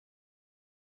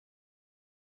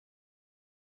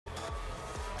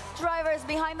drivers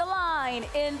behind the line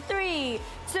in 3,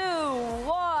 2,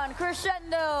 1,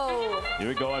 crescendo. Here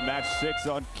we go in match 6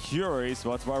 on Curie,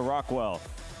 sponsored by Rockwell.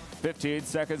 15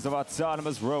 seconds of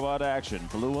autonomous robot action.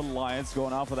 Blue Alliance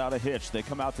going off without a hitch. They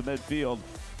come out to midfield.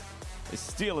 They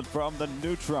steal it from the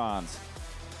neutrons.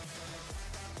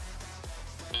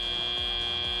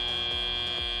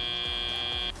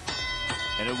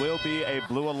 And it will be a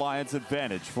Blue Alliance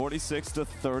advantage,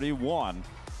 46-31,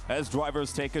 as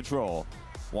drivers take control.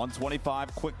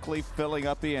 125 quickly filling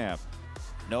up the amp.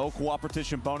 No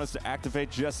cooperation bonus to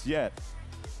activate just yet.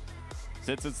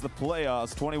 Since it's the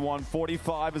playoffs,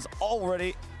 2145 is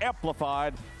already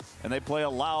amplified, and they play a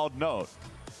loud note.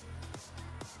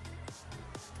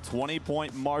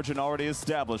 20-point margin already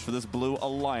established for this Blue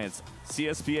Alliance.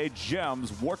 CSPA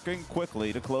Gems working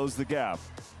quickly to close the gap.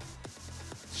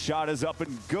 Shot is up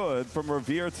and good from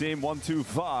Revere Team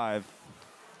 125.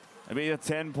 It'll be a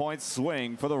 10-point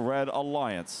swing for the Red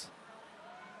Alliance.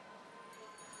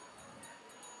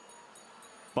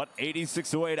 But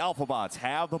 8608 Alphabots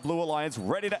have the Blue Alliance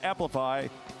ready to amplify,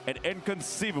 and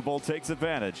Inconceivable takes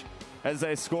advantage as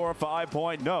they score a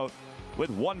 5-point note with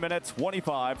 1 minute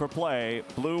 25 for play.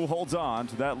 Blue holds on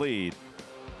to that lead.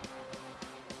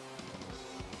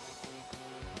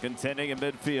 Contending in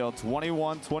midfield,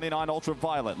 21-29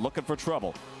 Ultraviolet looking for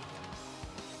trouble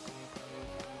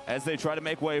as they try to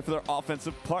make way for their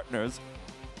offensive partners.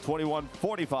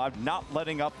 21-45 not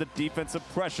letting up the defensive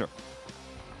pressure.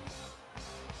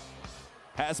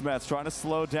 Hazmat's trying to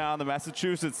slow down the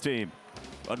Massachusetts team.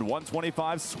 And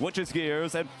 125 switches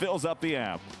gears and fills up the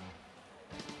amp.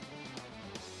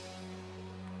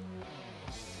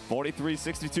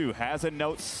 43-62 has a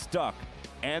note stuck,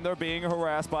 and they're being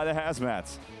harassed by the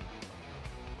Hazmats.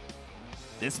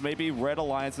 This may be Red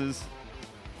Alliance's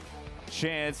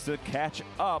chance to catch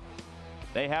up.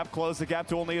 They have closed the gap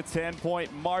to only a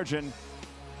 10-point margin.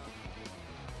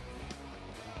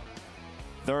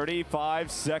 35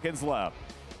 seconds left.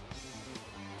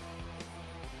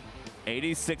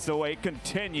 8608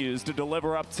 continues to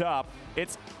deliver up top.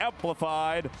 It's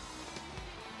amplified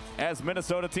as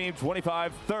Minnesota team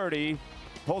 25-30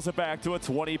 pulls it back to a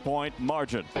 20-point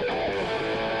margin.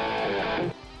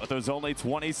 But there's only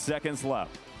 20 seconds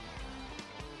left.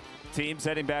 Teams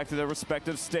heading back to their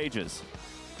respective stages.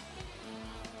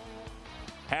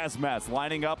 Hazmats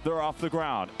lining up, they're off the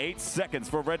ground. 8 seconds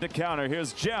for Red to counter.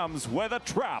 Here's Gems with a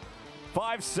trap.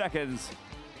 5 seconds.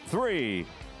 3,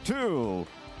 2,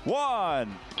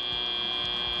 1.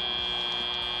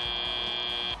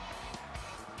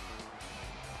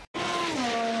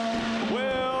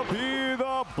 Will be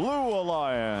the Blue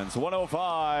Alliance,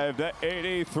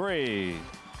 105-83.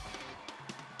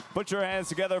 Put your hands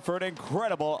together for an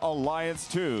incredible Alliance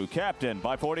 2, captained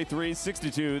by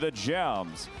 43-62, the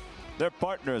Gems. Their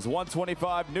partners,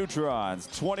 125 Neutrons,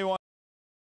 21.